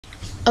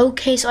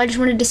Okay, so I just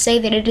wanted to say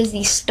that it is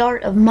the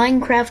start of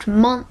Minecraft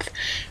month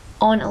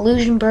on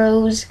Illusion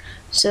Bros.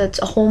 So it's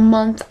a whole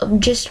month of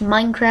just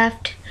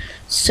Minecraft.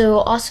 So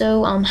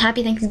also,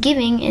 happy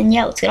Thanksgiving, and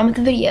yeah, let's get on with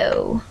the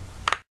video.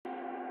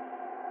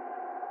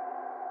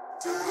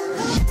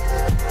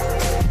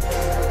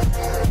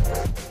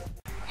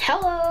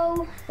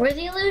 Hello, we're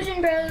the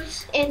Illusion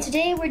Bros, and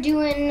today we're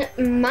doing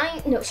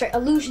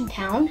Illusion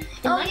Town in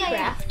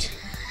Minecraft.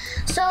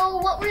 So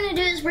what we're gonna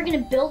do is we're gonna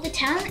build the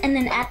town, and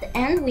then at the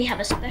end we have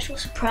a special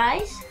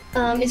surprise.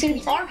 It's gonna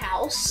be our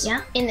house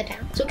in the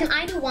town. So can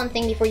I do one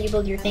thing before you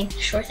build your thing?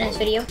 Sure thing. This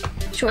video.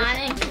 Sure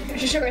thing.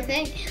 Sure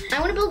thing. I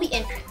want to build the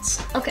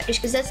entrance. Okay.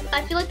 Just because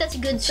I feel like that's a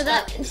good. So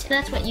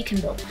that's what you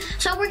can build.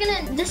 So we're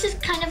gonna. This is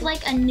kind of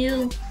like a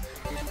new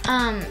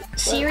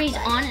series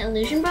on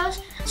Illusion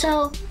Bros.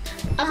 So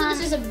I thought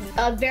this is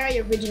a very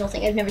original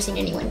thing. I've never seen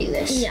anyone do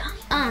this. Yeah.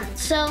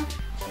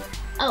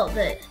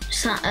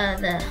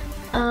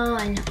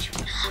 I know what you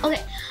mean.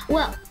 Okay.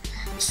 Well,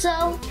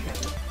 so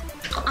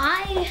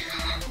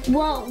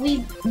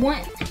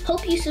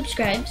hope you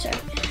subscribe. Sorry,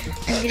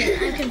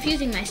 I'm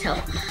confusing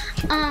myself.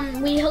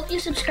 We hope you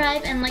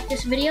subscribe and like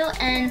this video,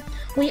 and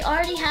we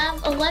already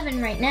have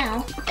 11 right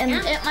now, and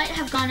it might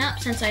have gone up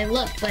since I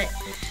looked, but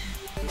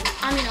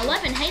I mean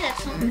 11. Hey,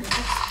 that's something.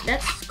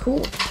 That's cool,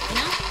 you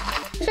know.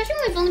 Especially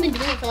when we've only been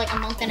doing it for like a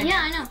month and a half.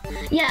 Yeah, I know.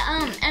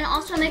 Yeah. And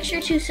also make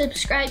sure to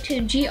subscribe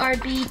to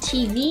GRB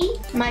TV,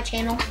 my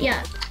channel.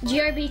 Yeah,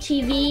 GRB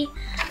TV.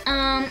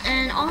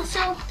 And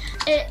also,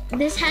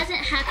 this hasn't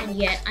happened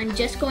yet. I'm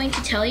just going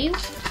to tell you,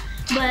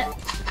 but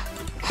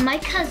my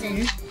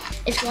cousin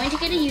is going to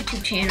get a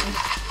YouTube channel,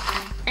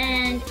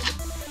 and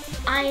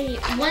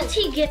once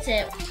he gets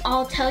it,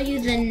 I'll tell you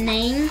the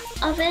name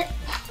of it.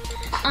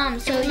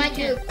 So we might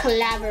do a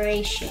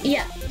collaboration.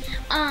 Yeah.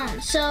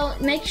 So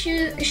make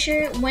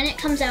sure when it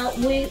comes out,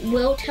 we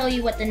will tell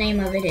you what the name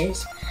of it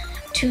is,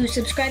 to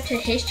subscribe to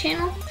his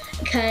channel,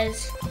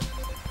 because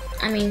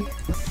I mean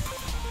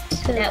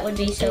that would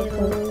be so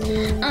cool.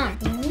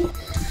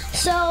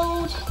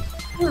 So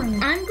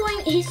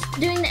he's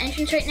doing the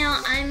entrance right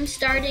now. I'm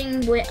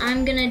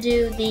gonna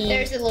do the.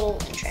 There's a little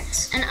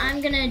entrance. And I'm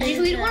gonna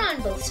do. We want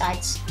on both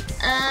sides.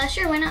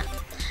 Sure, why not?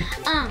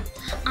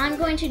 I'm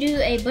going to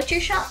do a butcher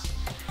shop.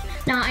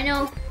 Now I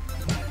know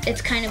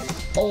it's kind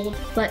of old,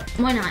 but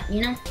why not,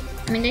 you know?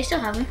 I mean, they still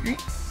have them,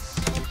 right?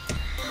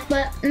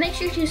 But make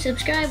sure to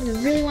subscribe. We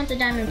really want the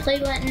diamond play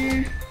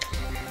button.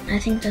 I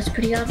think that's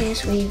pretty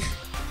obvious. We've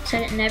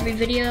said it in every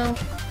video.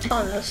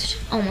 Almost.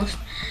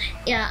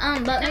 Yeah,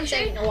 but make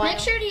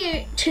sure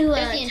to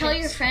tell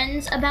your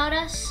friends about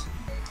us.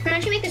 Can I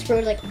actually make this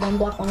road like one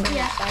block longer?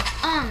 Yeah.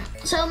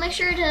 So make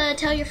sure to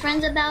tell your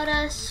friends about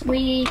us.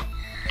 We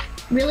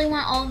really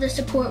want all the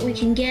support we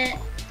can get.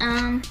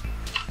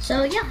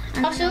 So yeah.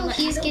 Also,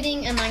 he's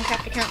getting a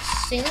Minecraft account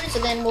soon, so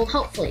then we'll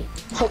hopefully,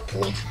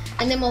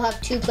 and then we'll have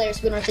 2 players.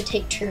 So we don't have to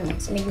take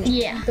turns. I mean,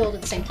 we build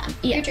at the same time.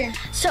 Yeah. Your turn.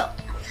 So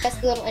that's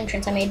the little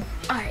entrance I made.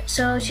 All right.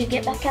 So to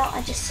get back out,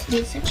 I just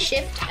do some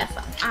Shift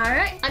F5. All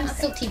right. I'm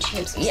still teaching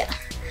him some stuff.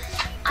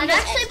 I've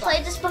actually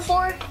played this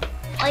before.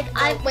 Wait,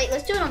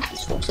 let's do it on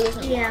peaceful. So there's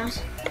no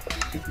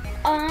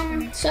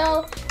problems.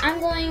 So I'm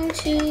going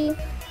to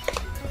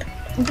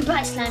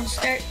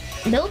start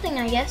building,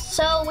 I guess.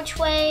 So which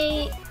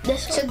way?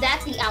 This way? So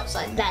that's the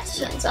outside. That's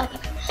the inside.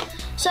 Okay.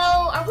 So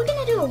are we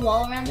gonna do a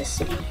wall around this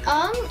city?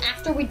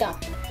 After we're done.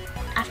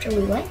 After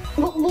we what?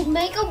 We'll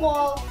make a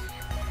wall.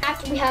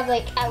 After we have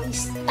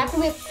after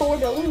we have 4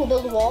 buildings, we'll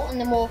build a wall, and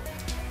then we'll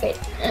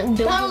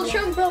Donald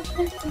Trump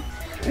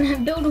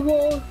build a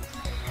wall.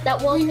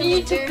 That wall. We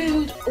need to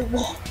build a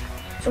wall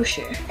for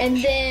sure. And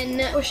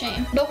then for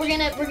shame. But we're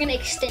gonna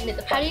extend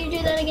it. How do you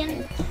do that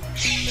again?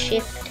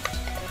 Shift.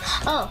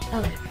 Oh,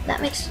 okay. That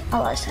makes a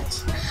lot of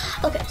sense.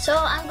 Okay, so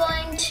I'm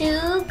going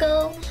to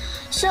go.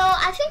 So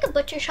I think a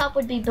butcher shop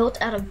would be built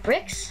out of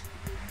bricks.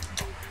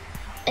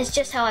 It's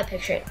just how I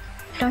picture it,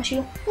 don't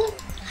you?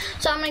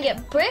 So I'm gonna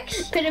get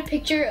bricks. Put a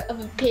picture of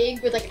a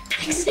pig with like an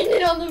axe in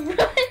it on the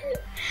front.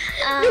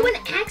 No, an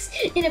axe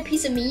in a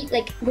piece of meat,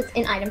 like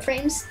within item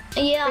frames.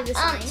 Yeah.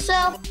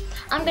 So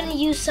I'm gonna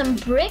use some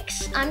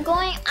bricks.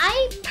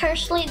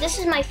 This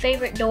is my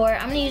favorite door.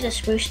 I'm gonna use a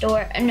spruce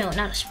door. No,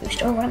 not a spruce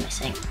door. What am I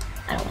saying?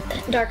 I don't want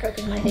that. Dark oak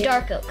is my favorite.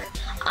 Dark oak.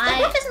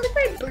 That doesn't look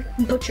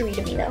very butchery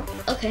to me though.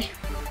 Okay.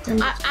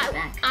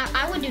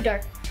 I would do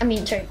dark.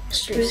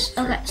 Spruce.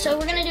 Okay, so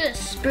we're gonna do a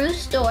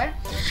spruce door,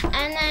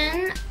 and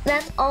then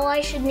that's all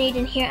I should need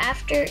in here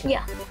after.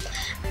 Yeah.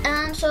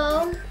 And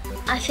so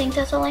I think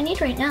that's all I need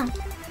right now.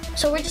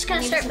 So we're just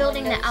gonna start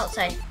building the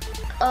outside.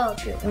 Oh,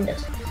 true,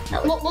 windows.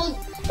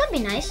 That'd be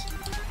nice.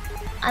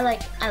 I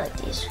like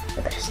these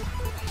the best.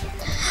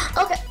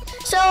 Okay.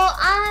 So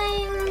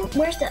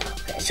where's the?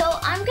 Okay, so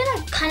I'm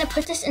gonna kind of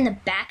put this in the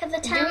back of the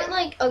town.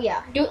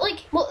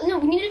 No,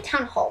 we need a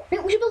town hall. We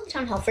should build the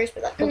town hall first,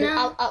 but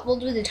we'll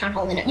do the town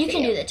hall in the next video.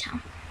 You can do the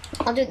town.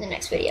 I'll do it in the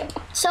next video.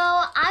 So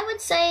I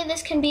would say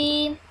this can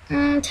be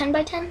 10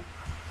 by 10.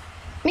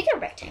 Make it a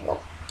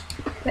rectangle.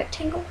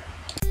 Rectangle.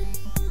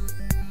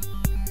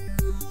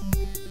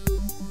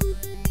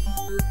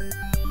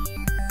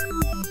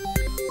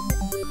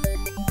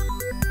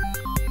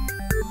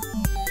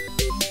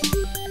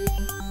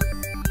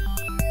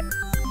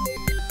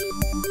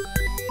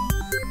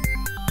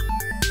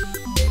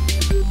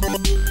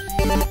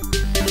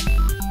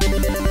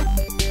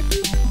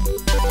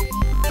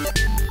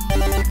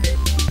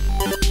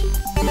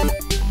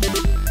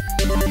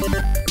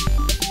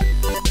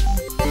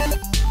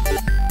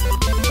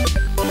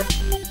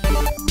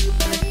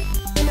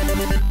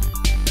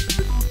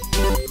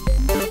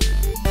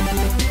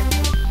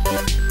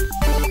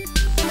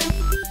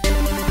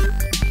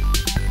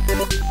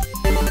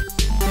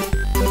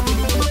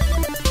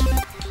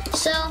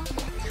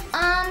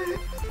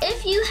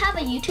 If you have a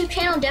YouTube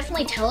channel,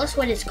 definitely tell us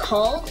what it's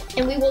called,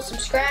 and we will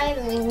subscribe,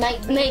 and we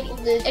might be able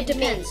to. It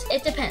depends.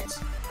 It depends.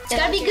 It's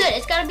gotta be good.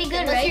 It's gotta be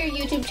good, unless right?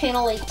 your YouTube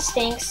channel like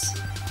stinks.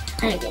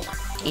 Okay.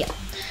 Yeah.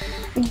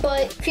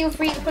 But feel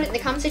free to put it in the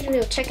comment section.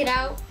 We'll check it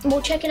out.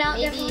 We'll check it out.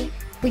 Maybe definitely.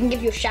 we can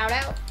give you a shout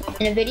out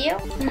in a video.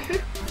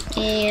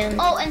 And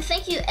and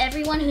thank you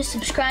everyone who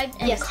subscribed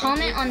and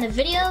comment on the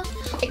video.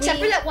 Except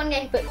for that one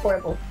guy who put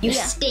horrible. You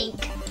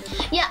stink.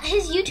 Yeah,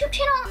 his YouTube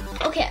channel.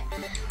 Okay,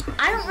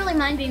 I don't really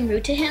mind being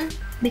rude to him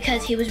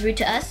because he was rude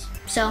to us.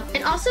 So,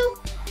 and also,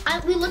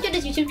 we looked at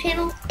his YouTube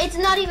channel. It's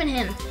not even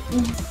him.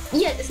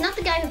 Yeah, it's not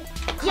the guy who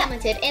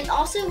commented. And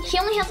also, he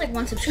only has like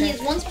 1 subscriber. He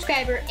has 1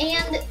 subscriber,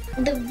 and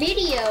the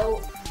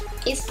video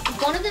is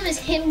one of them is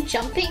him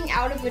jumping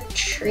out of a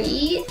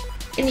tree,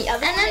 and the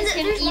other one is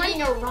him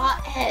eating a raw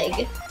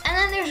egg. And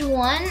then there's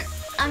one.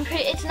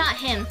 It's not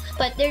him,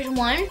 but there's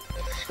one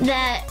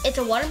that it's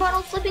a water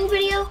bottle flipping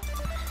video.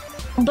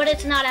 But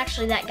it's not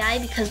actually that guy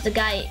because the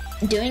guy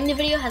doing the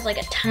video has like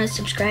a ton of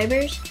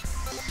subscribers.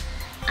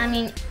 I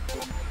mean,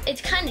 it's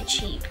kind of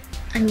cheap.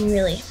 I mean,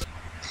 really.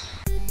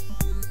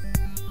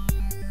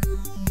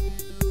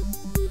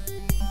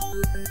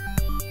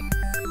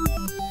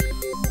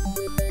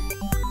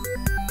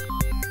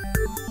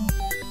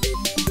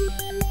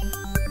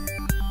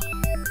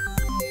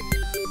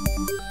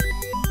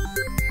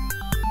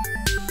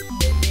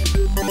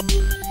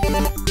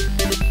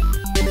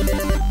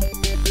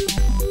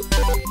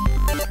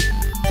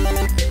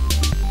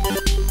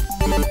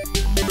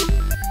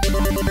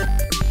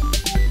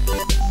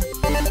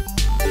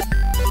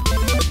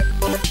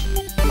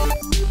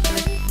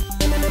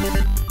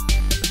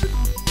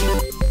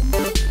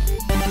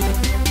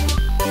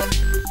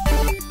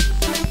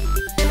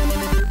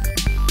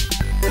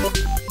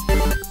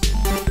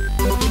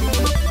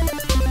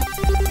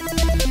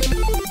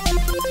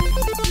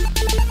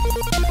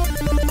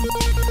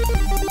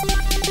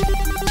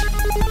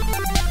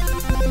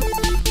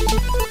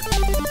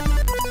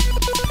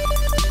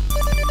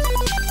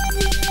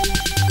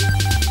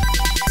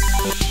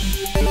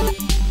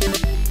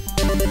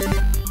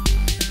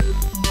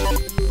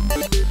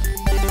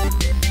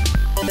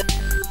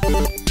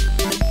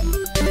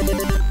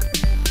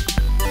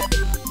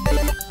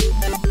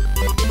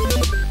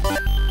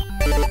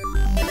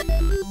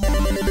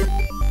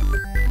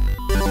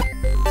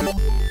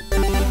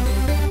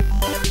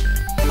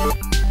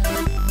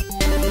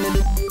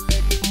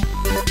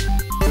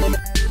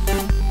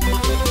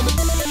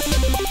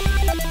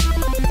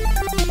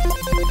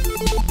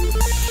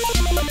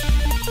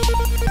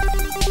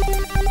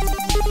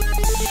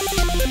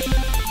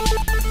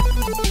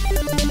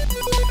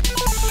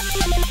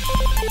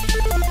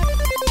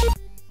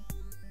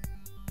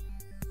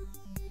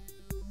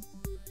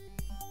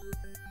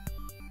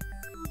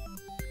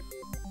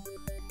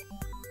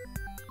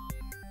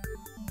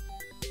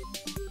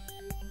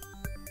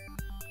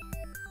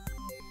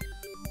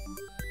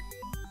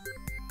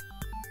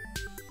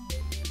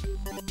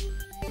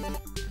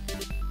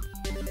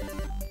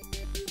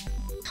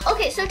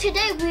 Okay, so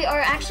today we are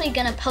actually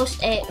gonna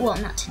post well,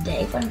 not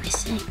today, what am I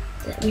saying?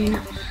 We're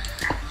not.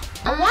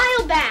 A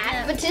while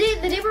back, but today,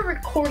 the day we're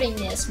recording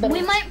this, but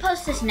we might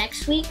post this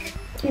next week.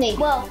 Maybe.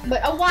 Well,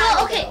 but a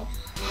while ago.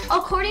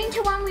 According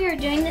to when we were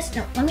doing this,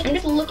 no, let me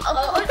just look.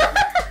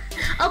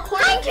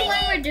 According to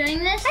when we're doing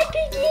this,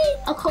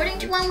 according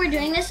to when we're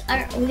doing this,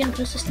 are we gonna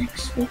post this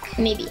next week?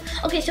 Maybe.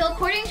 Okay, so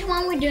according to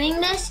when we're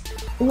doing this,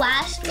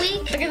 last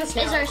week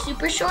is our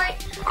super short,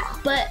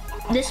 but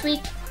this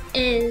week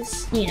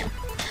is, you know.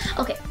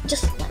 Okay,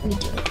 just let me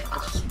do it.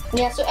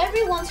 Yeah, so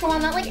every once in a while,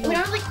 not like we don't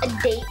have like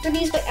a date for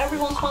these, but every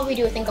once in a while we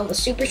do a thing called the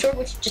super short,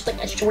 which is just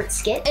like a short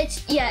skit.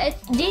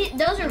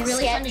 Those are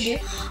really fun to do.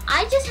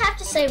 I just have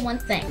to say one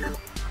thing: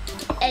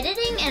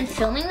 editing and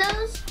filming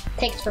those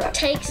takes forever.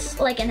 Takes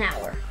like an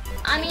hour.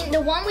 I mean,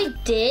 the one we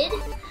did,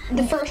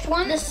 the first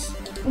one,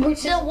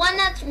 the one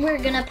that we're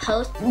gonna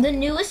post, the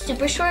newest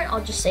super short.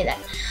 I'll just say that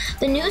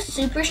the newest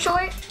super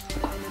short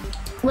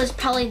was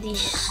probably the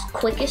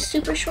quickest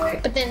super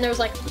short, but then there was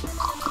like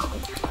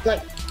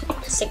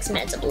 6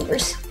 minutes of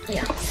bloopers.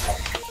 Yeah.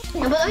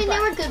 But I mean, they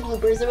were good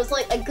bloopers. There was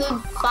like a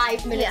good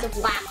 5 minutes of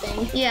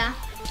laughing. Yeah.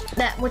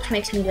 Which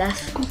makes me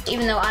laugh.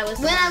 Even though I was.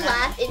 When I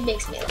laugh, it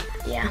makes me laugh.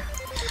 Yeah.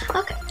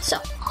 Okay. So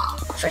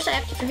first, I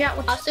have to figure out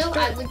what. Also,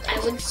 I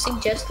would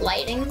suggest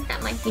lighting.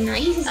 That might be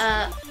nice.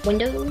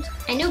 Windows.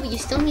 I know, but you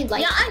still need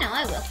lighting. Yeah, I know.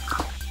 I will.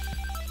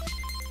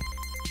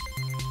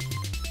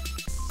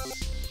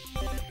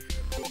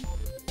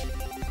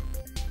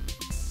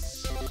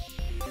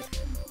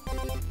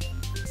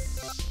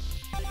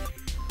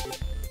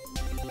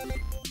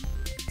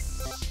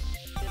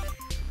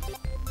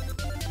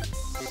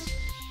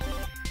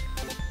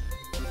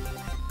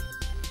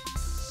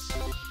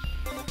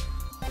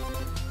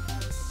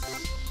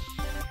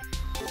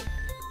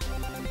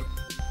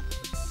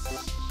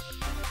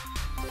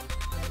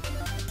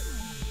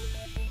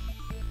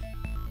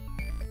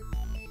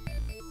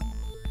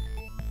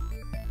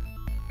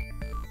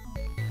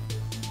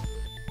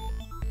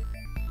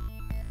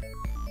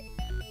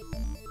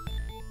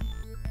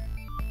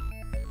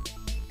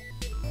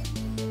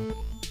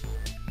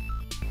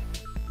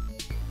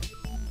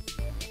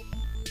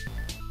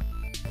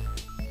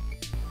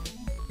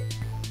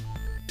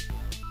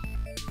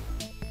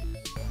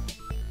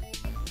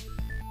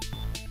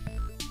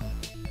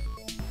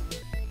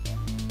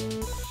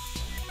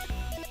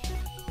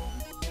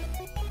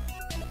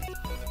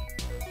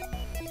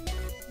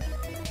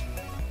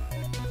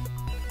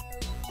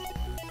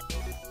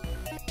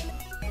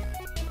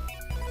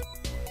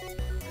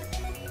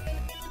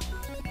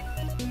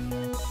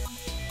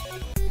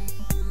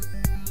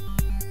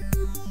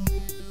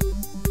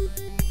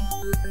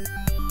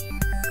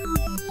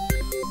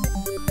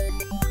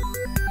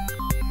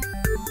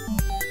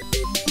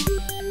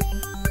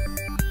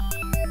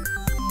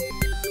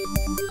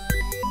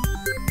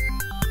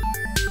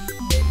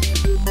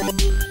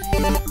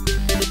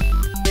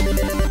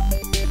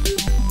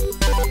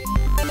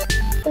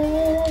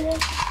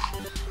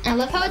 I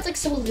love how it's like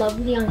so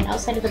lovely on the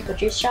outside of the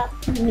butcher's shop.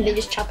 And they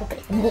just chop up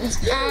animals.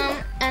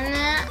 And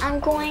then I'm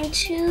going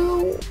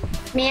to.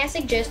 May I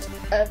suggest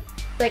a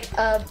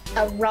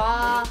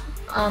raw,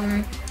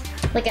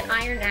 like an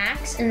iron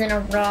axe and then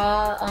a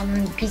raw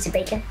piece of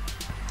bacon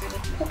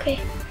Okay.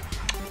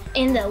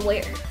 In the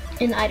where?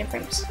 in the item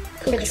frames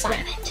for the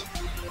sign.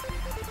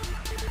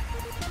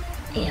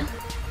 Yeah.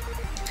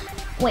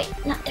 Wait,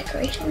 not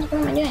decorations.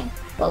 What am I doing?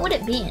 What would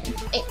it be in?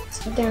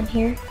 It's down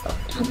here. Oh,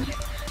 down there.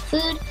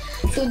 Food.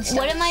 Food stuff.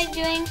 What am I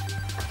doing?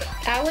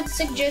 I would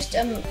suggest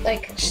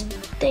like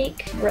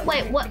Steak.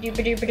 Wait, what?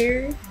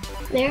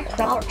 There.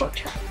 Oh, pork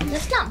chop.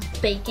 That's not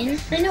bacon.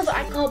 I know, but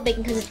I call it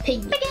bacon because it's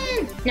pig meat.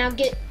 Bacon! Now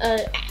get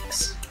an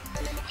axe.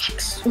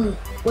 Axe. Ooh,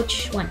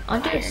 which one?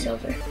 I'll do a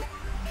silver.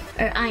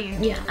 Or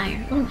iron. Yeah,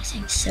 iron. What am I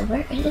saying?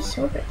 Silver? It is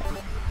silver though.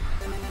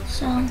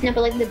 So. No,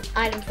 but like the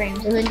item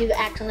frames, and then do the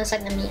axe on this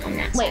side and the meat on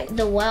that side. Wait,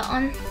 the what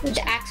on?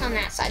 The axe on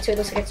that side, so it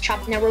looks like it's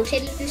chopped. Now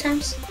rotate it 3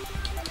 times.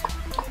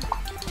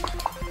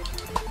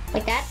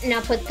 Like that. And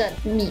now put the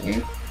meat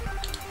in.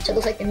 So it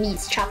looks like the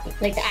meat's chopping,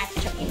 like the axe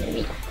is chopping the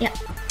meat. Yeah.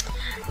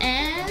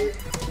 And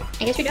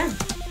I guess you're done.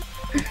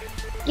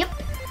 yep.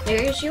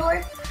 There's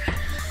your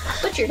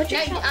Butcher. Butcher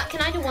Now, shop.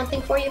 can I do one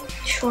thing for you?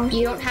 Sure.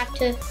 You don't have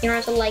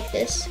to like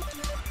this,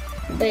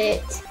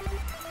 but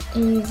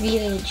in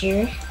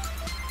villager,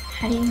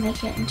 How do you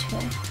make it into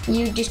a...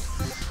 you just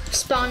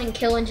spawn and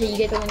kill until you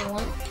get the one you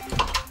want.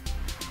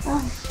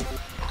 Oh.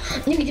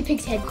 Let me get the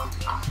pig's head.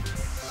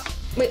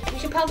 Wait, we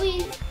should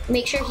probably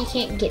make sure he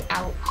can't get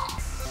out.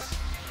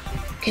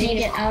 Cause Can he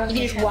get out of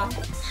You can the just cabin?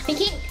 walk. He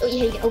can't. Oh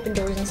yeah, he can open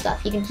doors and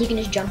stuff. He can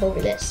just jump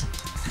over this.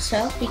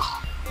 So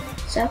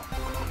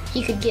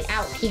He could get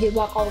out. He could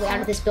walk all the way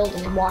out of this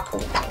building and walk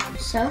over there.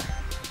 But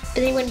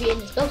then he wouldn't be in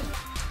this building.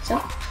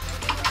 So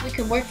we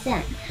could work for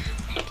him.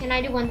 Can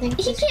I do one thing?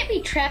 He can't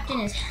be trapped in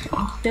his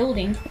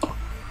building.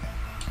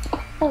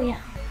 Oh yeah.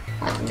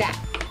 Like that.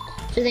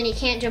 So then you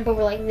can't jump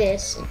over like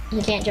this.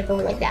 You can't jump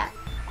over like that.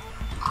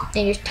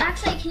 And you just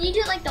Actually, can you do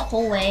it like the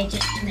whole way,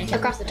 just to make it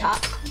across the look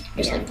top,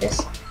 just Yeah. like this.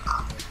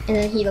 And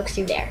then he looks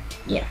through there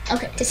Yeah.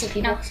 Okay. to see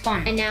people. Now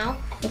spawn. And now,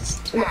 let's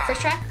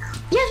first try.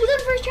 Yes, we got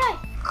the first try.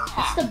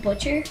 That's the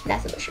butcher.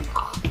 That's the butcher.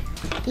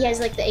 He has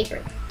like the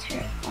apron.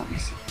 Let me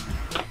see.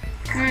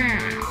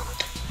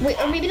 Wait,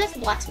 or maybe that's the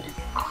blacksmith.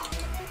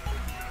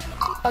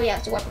 Oh yeah,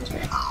 it's a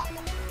weaponsmith.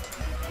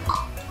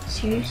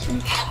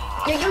 Seriously?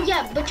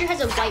 Yeah, butcher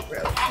has a white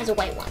robe. Has a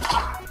white one.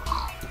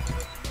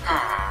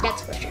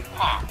 That's butcher.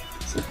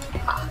 See?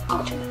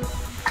 Butcher.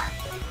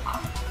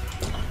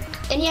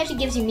 And he actually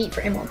gives you meat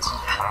for emeralds.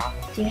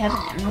 Do you have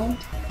an emerald?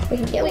 We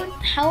can get Wait, one.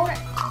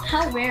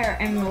 how rare are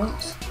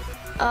emeralds?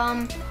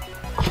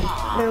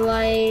 They're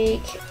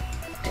like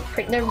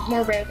they're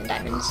more rare than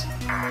diamonds.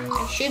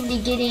 I should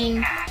be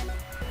getting.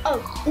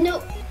 Oh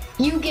no!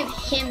 You give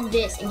him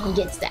this, and he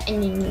gets that,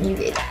 and then you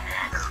get that.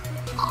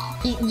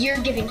 You're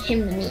giving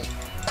him the meat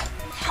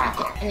right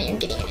there, and then you're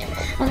getting an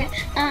emerald.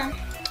 Okay.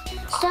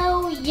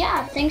 So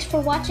yeah, thanks for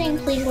watching.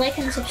 Please like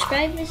and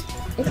subscribe to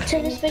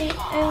this video.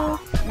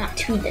 Not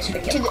to this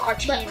video. To our but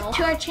channel.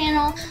 to our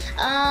channel.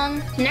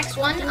 Next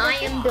one, I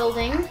am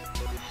building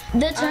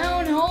The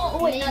town hall.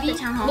 Wait, not maybe- the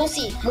town hall. We'll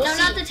see. We'll no, see.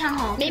 not the town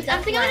hall. Maybe I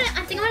That's think I'm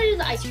last. gonna do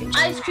the ice cream.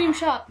 Ice cream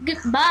shop.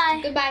 Goodbye.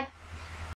 Goodbye.